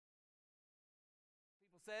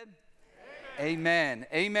said? Amen.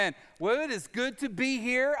 Amen. Well, it is good to be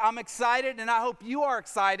here. I'm excited, and I hope you are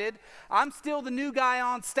excited. I'm still the new guy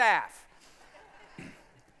on staff.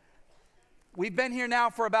 We've been here now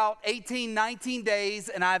for about 18, 19 days,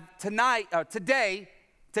 and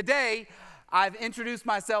today, I've introduced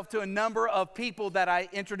myself to a number of people that I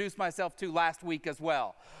introduced myself to last week as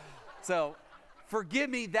well. So, forgive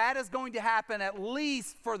me, that is going to happen at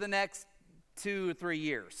least for the next 2 or 3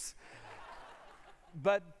 years.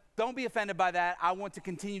 But don't be offended by that. I want to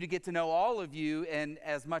continue to get to know all of you and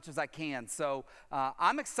as much as I can. So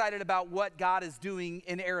I'm excited about what God is doing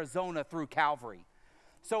in Arizona through Calvary.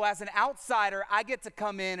 So as an outsider, I get to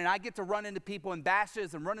come in and I get to run into people in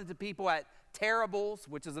bashes and run into people at Terribles,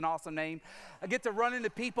 which is an awesome name. I get to run into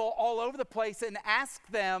people all over the place and ask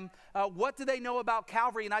them, what do they know about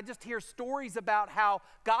Calvary? And I just hear stories about how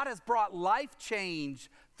God has brought life change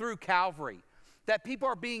through Calvary. That people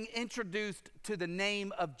are being introduced to the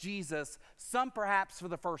name of Jesus, some perhaps for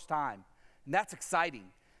the first time. And that's exciting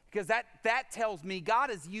because that tells me God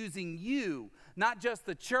is using you, not just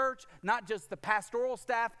the church, not just the pastoral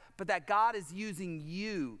staff, but that God is using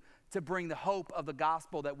you to bring the hope of the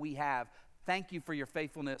gospel that we have. Thank you for your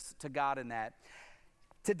faithfulness to God in that.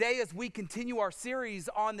 Today, as we continue our series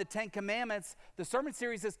on the Ten Commandments, the sermon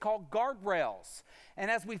series is called Guardrails.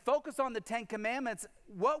 And as we focus on the Ten Commandments,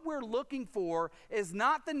 what we're looking for is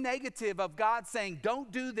not the negative of God saying,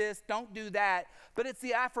 don't do this, don't do that, but it's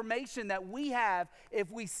the affirmation that we have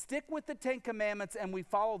if we stick with the Ten Commandments and we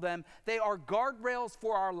follow them. They are guardrails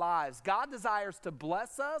for our lives. God desires to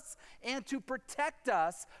bless us and to protect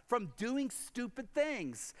us from doing stupid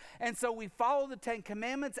things. And so we follow the Ten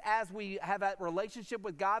Commandments as we have that relationship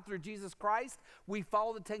with God through Jesus Christ. We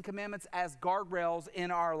follow the Ten Commandments as guardrails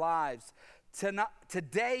in our lives.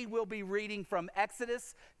 Today we'll be reading from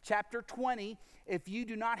Exodus chapter 20. If you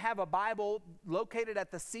do not have a Bible located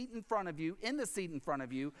at the seat in front of you, in the seat in front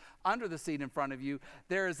of you, under the seat in front of you,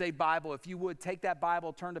 there is a Bible. If you would take that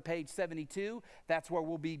Bible, turn to page 72. That's where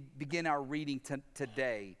we'll begin our reading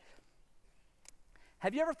today.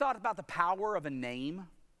 Have you ever thought about the power of a name?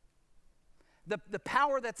 The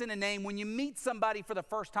power that's in a name when you meet somebody for the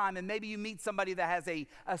first time, and maybe you meet somebody that has a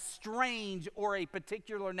strange or a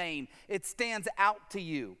particular name, it stands out to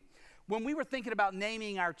you. When we were thinking about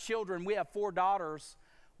naming our children, we have 4 daughters.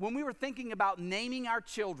 When we were thinking about naming our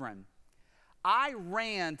children, I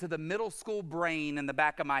ran to the middle school brain in the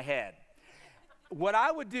back of my head. What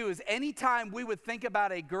I would do is anytime we would think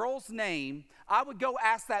about a girl's name, I would go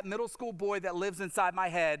ask that middle school boy that lives inside my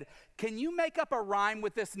head, can you make up a rhyme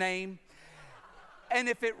with this name? And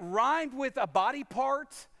if it rhymed with a body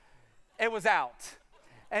part, it was out.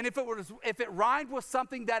 And if it rhymed with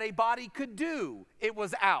something that a body could do, it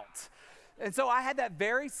was out. And so I had that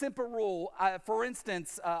very simple rule. For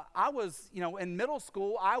instance, I was, in middle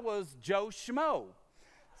school, I was Joe Schmo,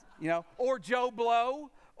 or Joe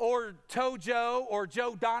Blow, or Tojo, or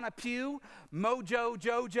Joe Donahue, Mojo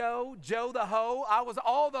Jojo, Joe the Ho. I was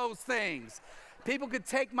all those things. People could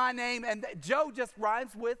take my name, and Joe just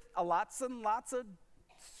rhymes with lots and lots of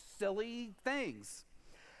silly things.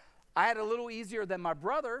 I had it a little easier than my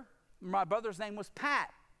brother. My brother's name was Pat.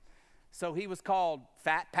 So he was called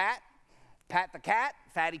Fat Pat, Pat the Cat,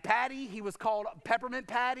 Fatty Patty. He was called Peppermint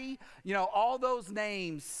Patty, all those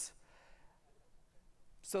names.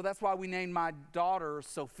 So that's why we named my daughters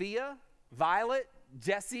Sophia, Violet,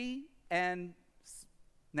 Jessie, and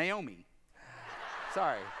Naomi.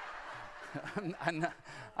 Sorry.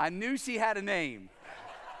 I knew she had a name.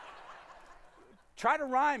 Try to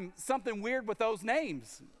rhyme something weird with those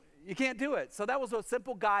names. You can't do it. So that was a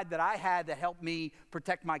simple guide that I had to help me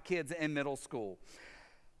protect my kids in middle school.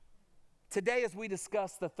 Today, as we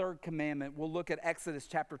discuss the third commandment, we'll look at Exodus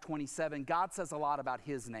chapter 27. God says a lot about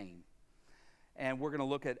his name. And we're going to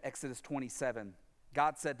look at Exodus 27.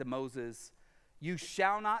 God said to Moses, "You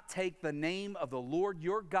shall not take the name of the Lord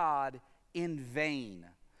your God in vain.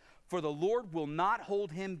 For the Lord will not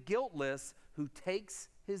hold him guiltless who takes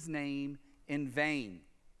his name in vain."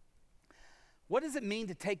 What does it mean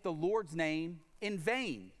to take the Lord's name in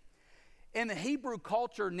vain? In the Hebrew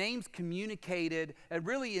culture, names communicated and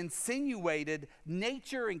really insinuated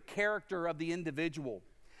nature and character of the individual.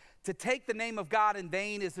 To take the name of God in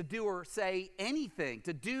vain is to do or say anything,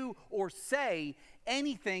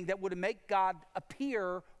 that would make God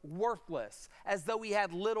appear worthless, as though he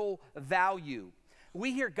had little value.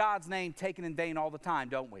 We hear God's name taken in vain all the time,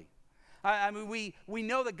 don't we? We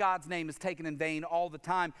know that God's name is taken in vain all the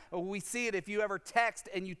time. We see it if you ever text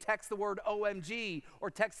and you text the word OMG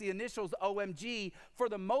or text the initials OMG. For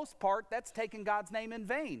the most part, that's taking God's name in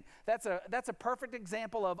vain. That's a perfect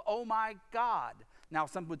example of, oh my God. Now,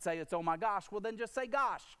 some would say it's oh my gosh. Well, then just say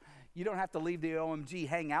gosh. You don't have to leave the OMG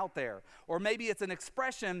hang out there. Or maybe it's an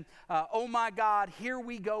expression, oh my God, here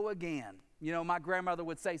we go again. You know, my grandmother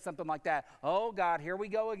would say something like that. Oh God, here we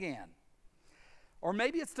go again. Or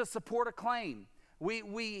maybe it's to support a claim.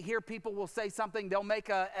 We hear people will say something, they'll make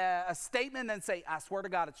a statement and say, I swear to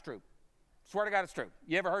God it's true. Swear to God it's true.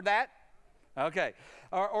 You ever heard that? Okay.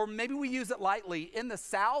 Or maybe we use it lightly. In the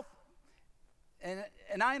South,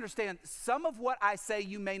 and I understand some of what I say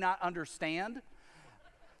you may not understand.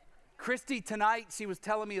 Christy tonight, she was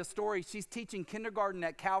telling me a story. She's teaching kindergarten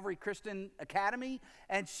at Calvary Christian Academy,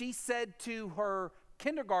 and she said to her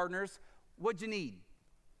kindergartners, what'd you need?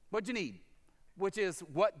 What'd you need? Which is,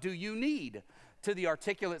 what do you need? To the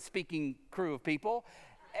articulate speaking crew of people.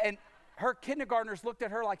 And her kindergartners looked at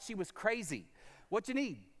her like she was crazy. What you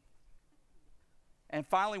need? And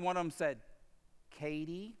finally one of them said,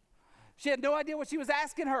 Katie. She had no idea what she was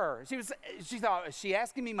asking her. She thought, is she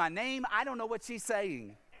asking me my name? I don't know what she's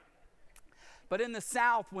saying. But in the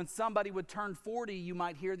South, when somebody would turn 40, you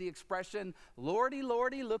might hear the expression, Lordy,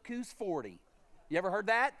 Lordy, look who's 40. You ever heard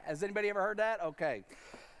that? Has anybody ever heard that? Okay.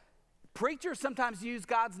 Preachers sometimes use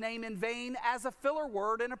God's name in vain as a filler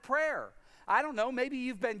word in a prayer. I don't know, maybe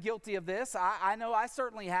you've been guilty of this. I know I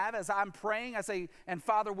certainly have. As I'm praying, I say, and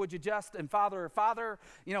Father, would you just, and Father,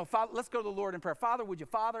 you know, Father, let's go to the Lord in prayer. Father, would you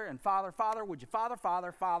Father, and Father, would you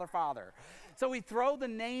Father. So we throw the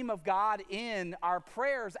name of God in our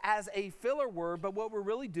prayers as a filler word, but what we're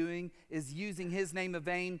really doing is using his name in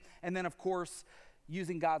vain, and then, of course,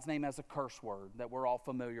 using God's name as a curse word that we're all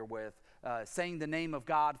familiar with. Saying the name of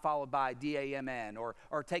God followed by D-A-M-N, or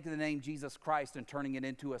taking the name Jesus Christ and turning it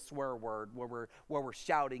into a swear word where we're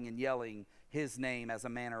shouting and yelling his name as a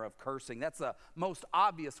manner of cursing. That's the most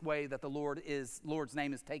obvious way that the Lord's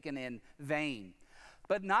name is taken in vain.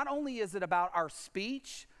 But not only is it about our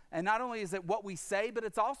speech, and not only is it what we say, but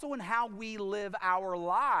it's also in how we live our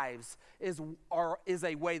lives is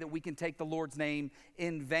a way that we can take the Lord's name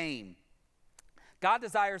in vain. God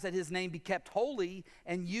desires that his name be kept holy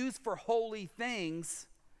and used for holy things.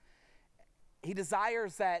 He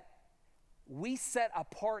desires that we set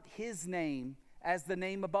apart his name as the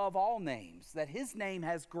name above all names, that his name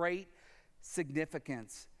has great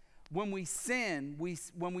significance. When we sin,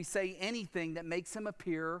 when we say anything that makes him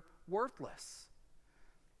appear worthless.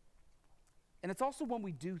 And it's also when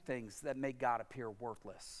we do things that make God appear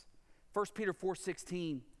worthless. 1 Peter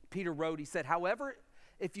 4:16, Peter wrote, he said, however,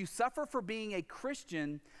 if you suffer for being a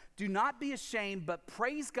Christian, do not be ashamed, but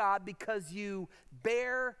praise God because you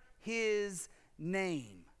bear his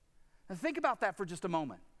name. Now think about that for just a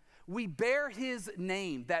moment. We bear his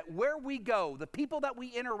name, that where we go, the people that we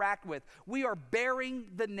interact with, we are bearing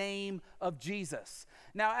the name of Jesus.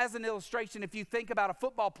 Now, as an illustration, if you think about a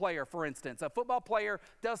football player, for instance, a football player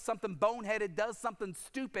does something boneheaded, does something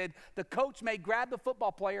stupid, the coach may grab the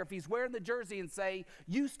football player if he's wearing the jersey and say,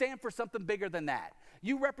 you stand for something bigger than that.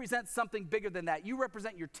 You represent something bigger than that. You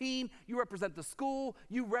represent your team, you represent the school,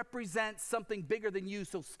 you represent something bigger than you,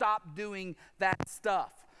 so stop doing that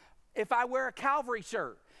stuff. If I wear a Calvary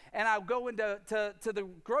shirt, and I go into the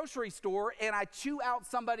grocery store and I chew out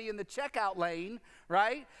somebody in the checkout lane,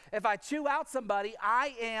 right? If I chew out somebody,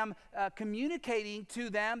 I am communicating to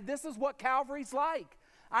them, this is what Calvary's like.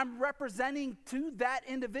 I'm representing to that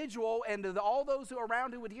individual and to all those who are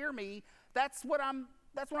around who would hear me, that's what I'm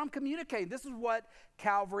communicating. This is what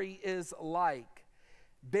Calvary is like.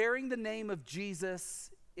 Bearing the name of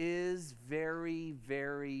Jesus is very,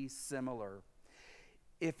 very similar.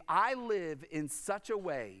 If I live in such a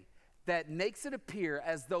way that makes it appear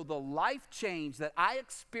as though the life change that I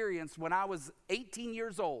experienced when I was 18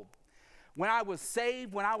 years old, when I was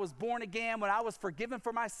saved, when I was born again, when I was forgiven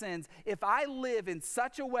for my sins, if I live in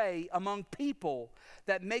such a way among people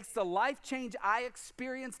that makes the life change I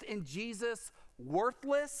experienced in Jesus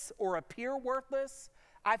worthless or appear worthless,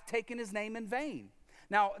 I've taken his name in vain.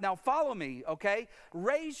 Now follow me, okay?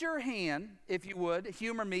 Raise your hand, if you would.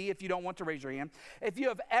 Humor me if you don't want to raise your hand. If you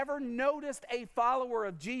have ever noticed a follower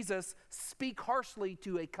of Jesus speak harshly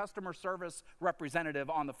to a customer service representative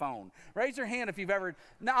on the phone. Raise your hand if you've ever.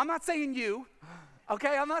 Now, I'm not saying you,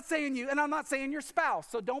 okay? I'm not saying you, and I'm not saying your spouse.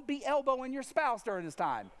 So don't be elbowing your spouse during this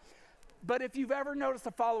time. But if you've ever noticed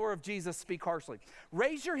a follower of Jesus speak harshly.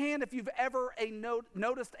 Raise your hand if you've ever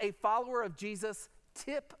noticed a follower of Jesus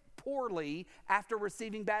tip poorly after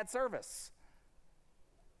receiving bad service.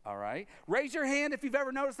 All right. Raise your hand if you've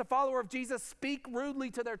ever noticed a follower of Jesus speak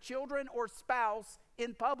rudely to their children or spouse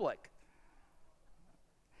in public.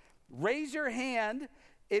 Raise your hand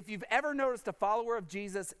if you've ever noticed a follower of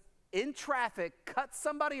Jesus in traffic cut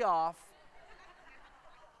somebody off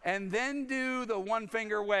and then do the one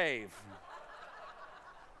finger wave.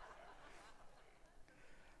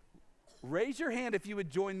 Raise your hand if you would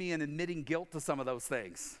join me in admitting guilt to some of those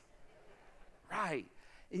things. Right.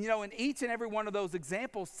 And in each and every one of those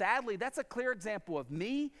examples, sadly, that's a clear example of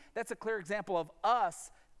me. That's a clear example of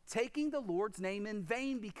us taking the Lord's name in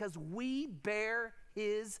vain because we bear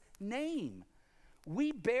his name.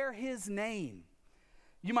 We bear his name.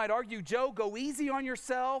 You might argue, Joe, go easy on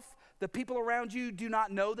yourself. The people around you do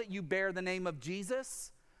not know that you bear the name of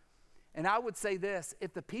Jesus. And I would say this,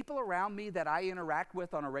 if the people around me that I interact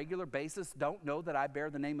with on a regular basis don't know that I bear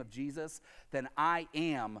the name of Jesus, then I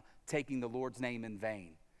am taking the Lord's name in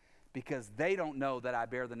vain because they don't know that I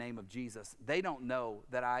bear the name of Jesus. They don't know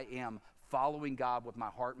that I am following God with my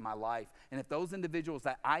heart and my life. And if those individuals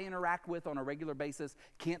that I interact with on a regular basis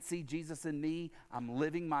can't see Jesus in me, I'm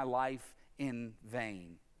living my life in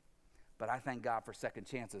vain. But I thank God for second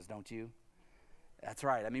chances, don't you? That's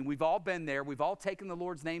right. I mean, we've all been there. We've all taken the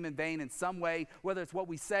Lord's name in vain in some way, whether it's what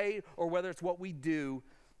we say or whether it's what we do.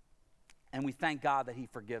 And we thank God that he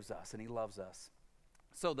forgives us and he loves us.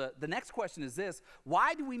 So the next question is this: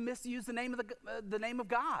 why do we misuse the name of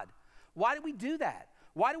God? Why do we do that?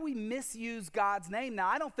 Why do we misuse God's name? Now,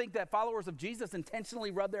 I don't think that followers of Jesus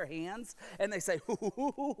intentionally rub their hands and they say,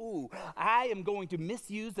 I am going to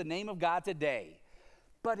misuse the name of God today.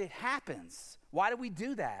 But it happens. Why do we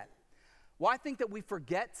do that? Well, I think that we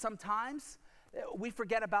forget sometimes. We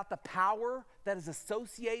forget about the power that is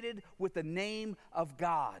associated with the name of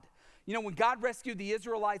God. When God rescued the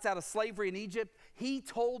Israelites out of slavery in Egypt, he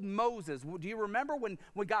told Moses, do you remember when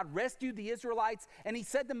God rescued the Israelites and he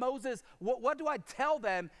said to Moses, what do I tell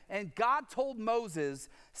them? And God told Moses,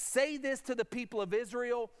 say this to the people of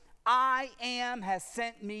Israel, I am has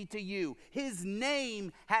sent me to you. His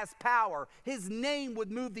name has power. His name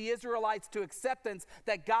would move the Israelites to acceptance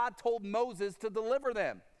that God told Moses to deliver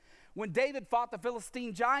them. When David fought the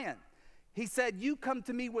Philistine giant, he said, you come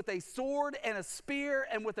to me with a sword and a spear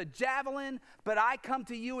and with a javelin, but I come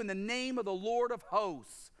to you in the name of the Lord of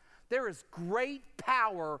hosts. There is great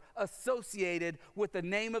power associated with the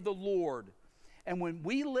name of the Lord. And when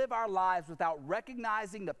we live our lives without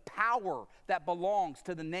recognizing the power that belongs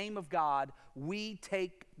to the name of God, we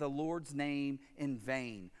take the Lord's name in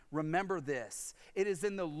vain. Remember this, it is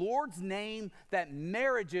in the Lord's name that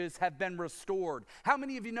marriages have been restored. How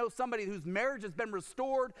many of you know somebody whose marriage has been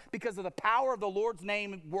restored because of the power of the Lord's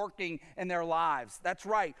name working in their lives? That's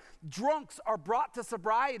right. Drunks are brought to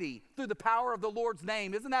sobriety through the power of the Lord's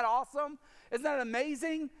name. Isn't that awesome? Isn't that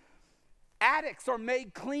amazing? Addicts are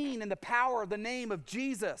made clean in the power of the name of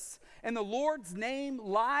Jesus. In the Lord's name,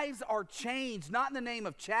 lives are changed. Not in the name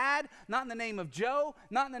of Chad, not in the name of Joe,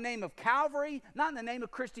 not in the name of Calvary, not in the name of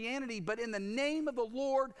Christianity, but in the name of the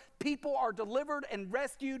Lord, people are delivered and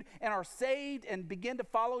rescued and are saved and begin to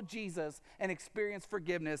follow Jesus and experience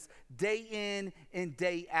forgiveness day in and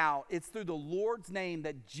day out. It's through the Lord's name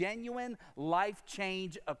that genuine life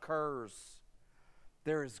change occurs.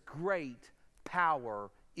 There is great power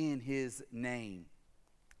in his name.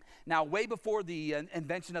 Now, way before the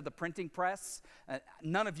invention of the printing press,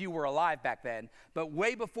 none of you were alive back then, but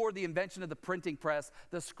way before the invention of the printing press,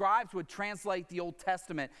 the scribes would translate the Old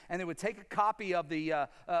Testament, and they would take a copy of the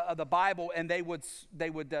Bible, and they would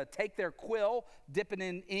take their quill, dip it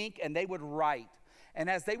in ink, and they would write. And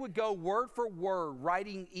as they would go word for word,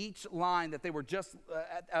 writing each line that they were just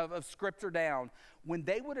of Scripture down, when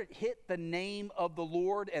they would hit the name of the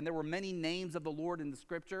Lord, and there were many names of the Lord in the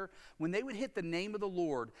Scripture, when they would hit the name of the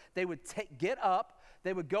Lord, they would get up,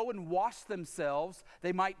 they would go and wash themselves,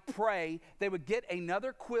 they might pray, they would get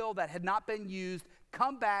another quill that had not been used,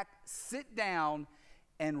 come back, sit down,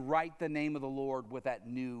 and write the name of the Lord with that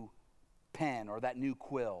new pen or that new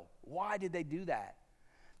quill. Why did they do that?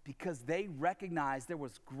 Because they recognized there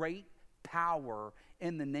was great power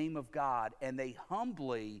in the name of God, and they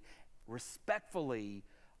humbly, respectfully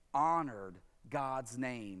honored God's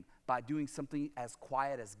name by doing something as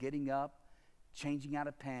quiet as getting up, changing out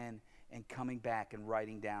a pen, and coming back and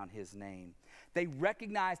writing down his name. They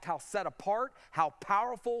recognized how set apart, how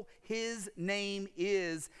powerful his name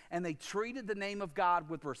is, and they treated the name of God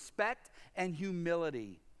with respect and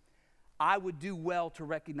humility. I would do well to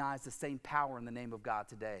recognize the same power in the name of God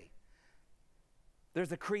today.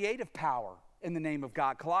 There's a creative power in the name of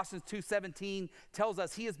God. Colossians 2:17 tells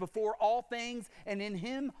us he is before all things, and in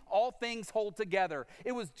him all things hold together.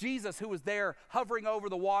 It was Jesus who was there hovering over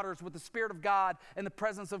the waters with the Spirit of God and the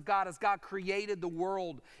presence of God as God created the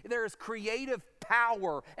world. There is creative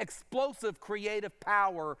power, explosive creative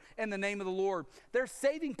power in the name of the Lord. There's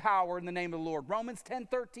saving power in the name of the Lord. Romans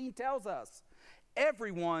 10:13 tells us,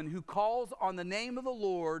 everyone who calls on the name of the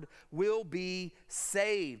Lord will be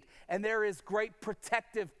saved. And there is great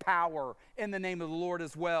protective power in the name of the Lord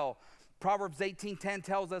as well. Proverbs 18:10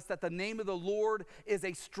 tells us that the name of the Lord is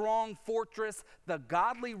a strong fortress. The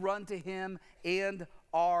godly run to him and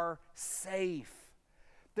are safe.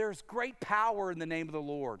 There's great power in the name of the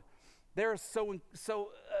Lord. There is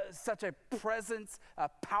such a presence, a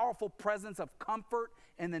powerful presence of comfort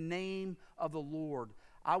in the name of the Lord.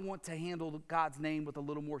 I want to handle God's name with a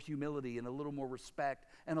little more humility and a little more respect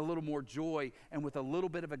and a little more joy and with a little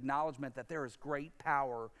bit of acknowledgement that there is great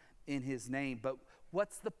power in his name. But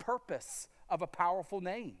what's the purpose of a powerful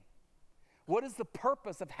name? What is the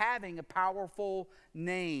purpose of having a powerful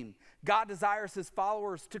name? God desires his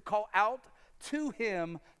followers to call out to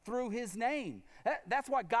him through his name. That's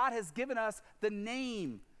why God has given us the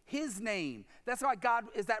name, his name. That's why God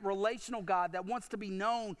is that relational God that wants to be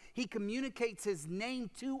known. He communicates his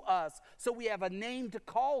name to us so we have a name to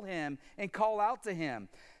call him and call out to him.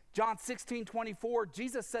 John 16:24,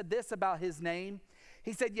 Jesus said this about his name.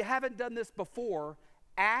 He said, "You haven't done this before.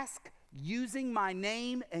 Ask using my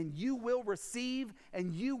name and you will receive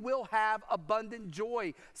and you will have abundant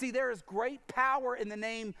joy." See, there is great power in the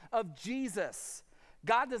name of Jesus.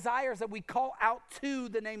 God desires that we call out to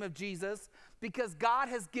the name of Jesus because God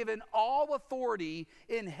has given all authority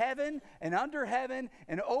in heaven and under heaven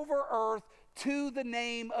and over earth to the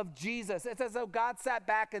name of Jesus. It's as though God sat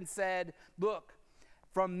back and said, look,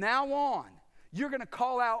 from now on, you're going to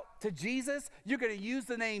call out to Jesus. You're going to use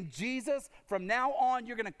the name Jesus. From now on,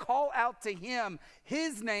 you're going to call out to him.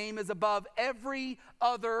 His name is above every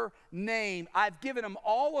other name. I've given him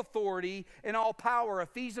all authority and all power.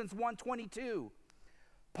 Ephesians 1:22.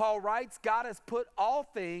 Paul writes, God has put all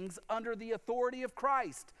things under the authority of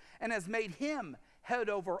Christ and has made him head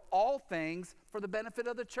over all things for the benefit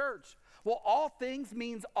of the church. Well, all things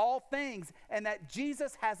means all things, and that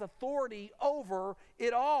Jesus has authority over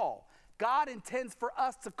it all. God intends for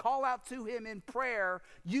us to call out to him in prayer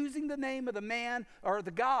using the name of the man or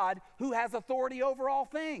the God who has authority over all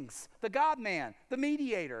things, the God-man, the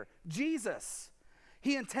mediator, Jesus.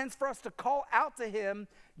 He intends for us to call out to him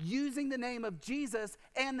using the name of Jesus,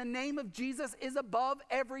 and the name of Jesus is above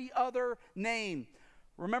every other name.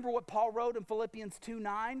 Remember what Paul wrote in Philippians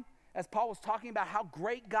 2:9 as Paul was talking about how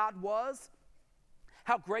great God was,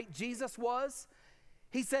 how great Jesus was?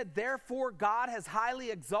 He said, therefore God has highly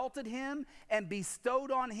exalted him and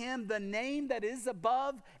bestowed on him the name that is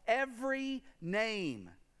above every name,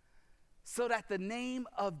 so that the name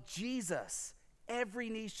of Jesus every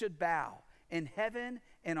knee should bow in heaven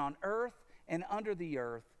and on earth and under the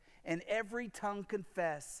earth, and every tongue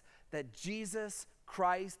confess that Jesus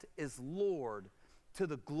Christ is Lord, to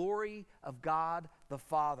the glory of God the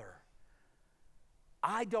Father.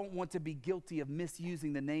 I don't want to be guilty of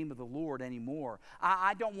misusing the name of the Lord anymore.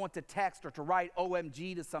 I don't want to text or to write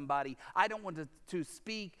OMG to somebody. I don't want to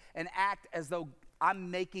speak and act as though I'm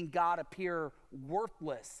making God appear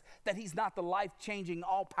worthless, that he's not the life-changing,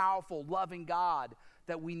 all-powerful, loving God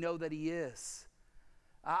that we know that he is.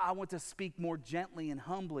 I want to speak more gently and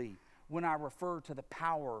humbly when I refer to the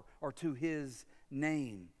power or to his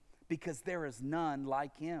name, because there is none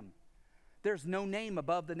like him. There's no name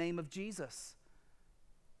above the name of Jesus.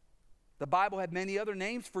 The Bible had many other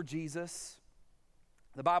names for Jesus.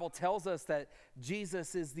 The Bible tells us that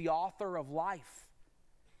Jesus is the author of life.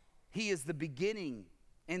 He is the beginning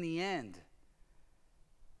and the end.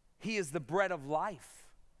 He is the bread of life.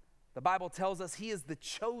 The Bible tells us he is the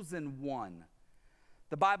chosen one.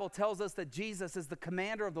 The Bible tells us that Jesus is the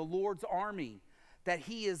commander of the Lord's army, that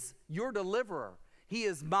he is your deliverer. He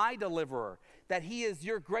is my deliverer, that he is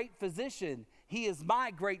your great physician. He is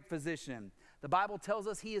my great physician. The Bible tells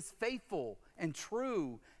us he is faithful and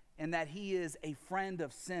true, and that he is a friend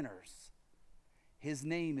of sinners. His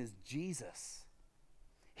name is Jesus.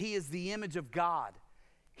 He is the image of God.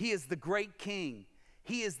 He is the great king.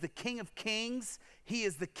 He is the King of kings. He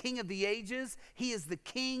is the King of the ages. He is the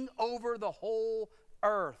king over the whole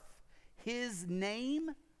earth. His name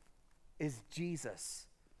is Jesus.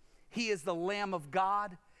 He is the Lamb of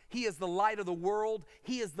God. He is the light of the world.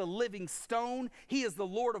 He is the living stone. He is the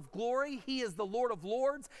Lord of glory. He is the Lord of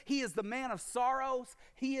lords. He is the man of sorrows.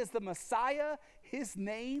 He is the Messiah. His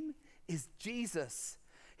name is Jesus.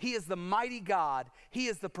 He is the mighty God. He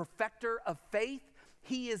is the perfecter of faith.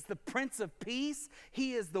 He is the Prince of Peace.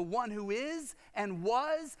 He is the one who is and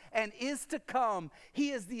was and is to come. He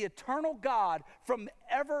is the eternal God from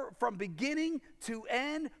beginning to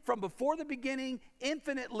end, from before the beginning,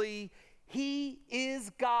 infinitely. He is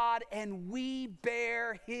God, and we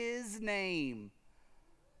bear his name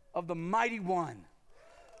of the mighty one,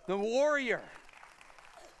 the warrior,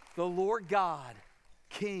 the Lord God,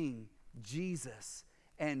 King Jesus,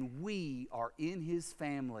 and we are in his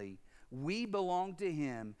family. We belong to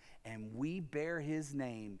him, and we bear his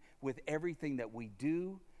name with everything that we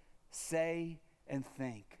do, say, and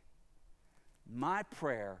think. My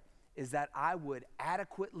prayer is that I would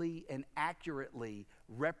adequately and accurately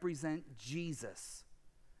represent Jesus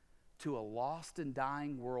to a lost and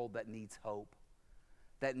dying world that needs hope,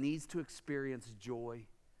 that needs to experience joy,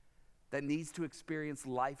 that needs to experience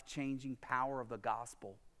life-changing power of the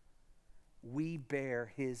gospel. We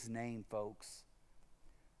bear his name, folks.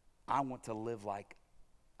 I want to live like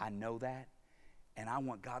I know that, and I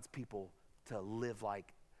want God's people to live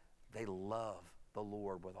like they love the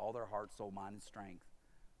Lord with all their heart, soul, mind, and strength.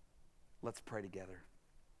 Let's pray together.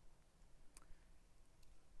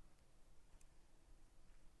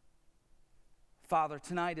 Father,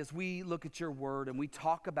 tonight as we look at your word and we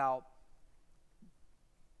talk about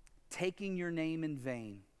taking your name in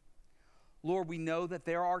vain, Lord, we know that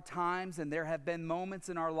there are times and there have been moments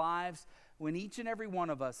in our lives when each and every one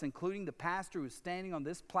of us, including the pastor who's standing on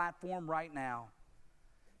this platform right now,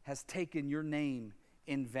 has taken your name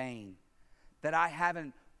in vain. That I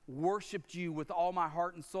haven't worshiped you with all my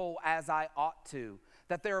heart and soul as I ought to.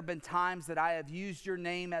 That there have been times that I have used your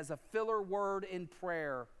name as a filler word in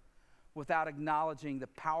prayer without acknowledging the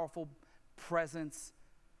powerful presence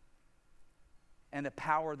and the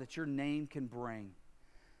power that your name can bring.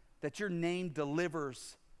 That your name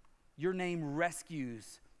delivers, your name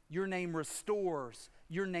rescues, your name restores,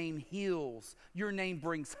 your name heals, your name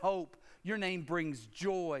brings hope, your name brings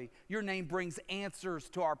joy, your name brings answers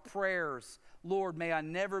to our prayers. Lord, may I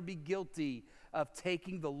never be guilty of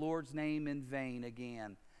taking the Lord's name in vain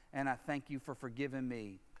again. And I thank you for forgiving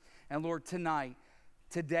me. And Lord,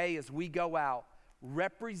 today as we go out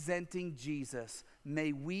representing Jesus,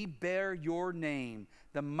 may we bear your name,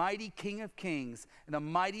 the mighty King of Kings and the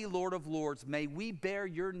mighty Lord of Lords. May we bear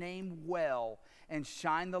your name well and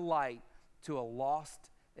shine the light to a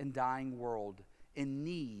lost and dying world in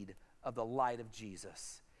need of the light of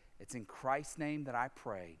Jesus. It's in Christ's name that I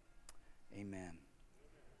pray. Amen.